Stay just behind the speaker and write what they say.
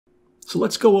So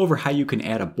let's go over how you can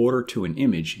add a border to an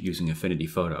image using Affinity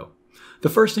Photo. The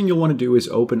first thing you'll want to do is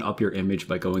open up your image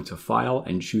by going to File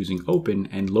and choosing Open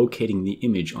and locating the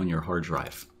image on your hard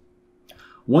drive.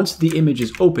 Once the image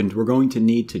is opened, we're going to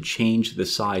need to change the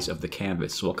size of the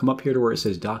canvas. So I'll come up here to where it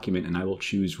says Document and I will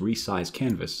choose Resize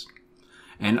Canvas.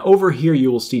 And over here you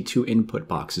will see two input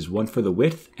boxes, one for the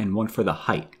width and one for the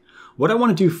height. What I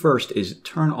want to do first is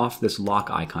turn off this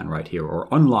lock icon right here, or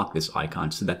unlock this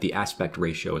icon so that the aspect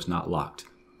ratio is not locked.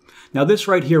 Now this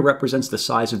right here represents the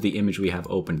size of the image we have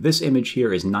opened. This image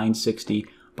here is 960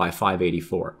 by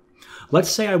 584. Let's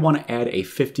say I want to add a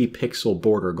 50 pixel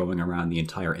border going around the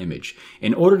entire image.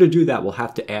 In order to do that, we'll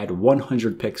have to add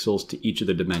 100 pixels to each of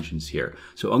the dimensions here.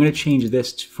 So I'm going to change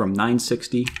this from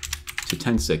 960 to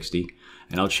 1060,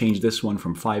 and I'll change this one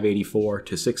from 584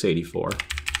 to 684.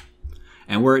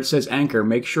 And where it says anchor,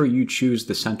 make sure you choose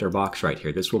the center box right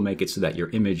here. This will make it so that your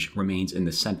image remains in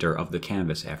the center of the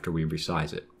canvas after we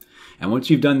resize it. And once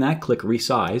you've done that, click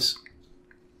Resize.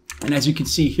 And as you can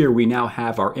see here, we now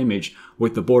have our image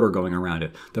with the border going around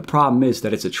it. The problem is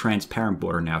that it's a transparent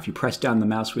border now. If you press down the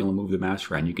mouse wheel and move the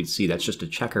mouse around, you can see that's just a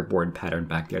checkerboard pattern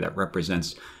back there that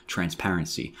represents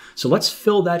transparency. So let's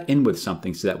fill that in with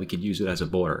something so that we could use it as a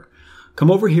border. Come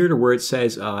over here to where it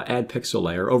says Add Pixel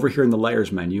Layer. Over here in the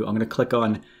Layers menu, I'm going to click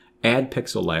on Add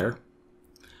Pixel Layer.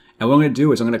 And what I'm going to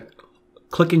do is I'm going to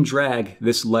click and drag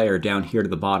this layer down here to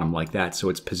the bottom like that, so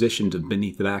it's positioned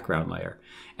beneath the background layer.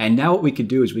 And now what we could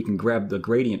do is we can grab the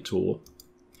gradient tool,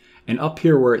 and up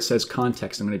here where it says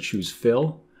context, I'm going to choose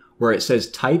fill. Where it says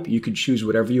type, you could choose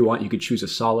whatever you want. You could choose a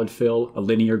solid fill, a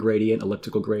linear gradient,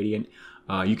 elliptical gradient.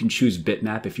 You can choose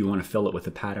bitmap if you want to fill it with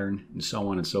a pattern, and so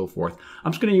on and so forth.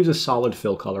 I'm just going to use a solid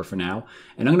fill color for now,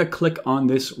 and I'm going to click on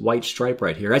this white stripe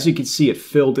right here. As you can see, it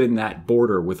filled in that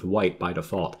border with white by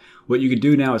default. What you can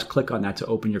do now is click on that to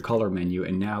open your color menu,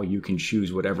 and now you can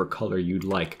choose whatever color you'd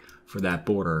like for that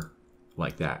border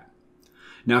like that.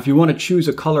 Now, if you want to choose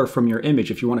a color from your image,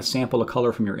 if you want to sample a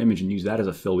color from your image and use that as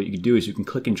a fill, what you can do is you can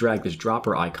click and drag this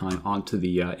dropper icon onto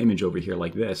the image over here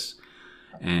like this,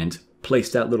 and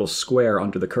place that little square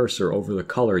under the cursor over the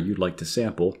color you'd like to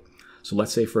sample. So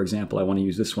let's say, for example, I want to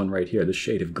use this one right here, this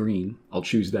shade of green. I'll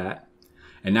choose that.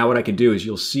 And now what I can do is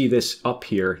you'll see this up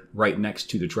here right next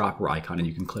to the dropper icon, and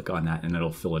you can click on that and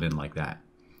it'll fill it in like that.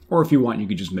 Or if you want, you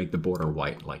could just make the border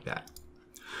white like that.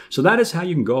 So that is how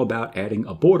you can go about adding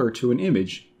a border to an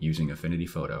image using Affinity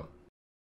Photo.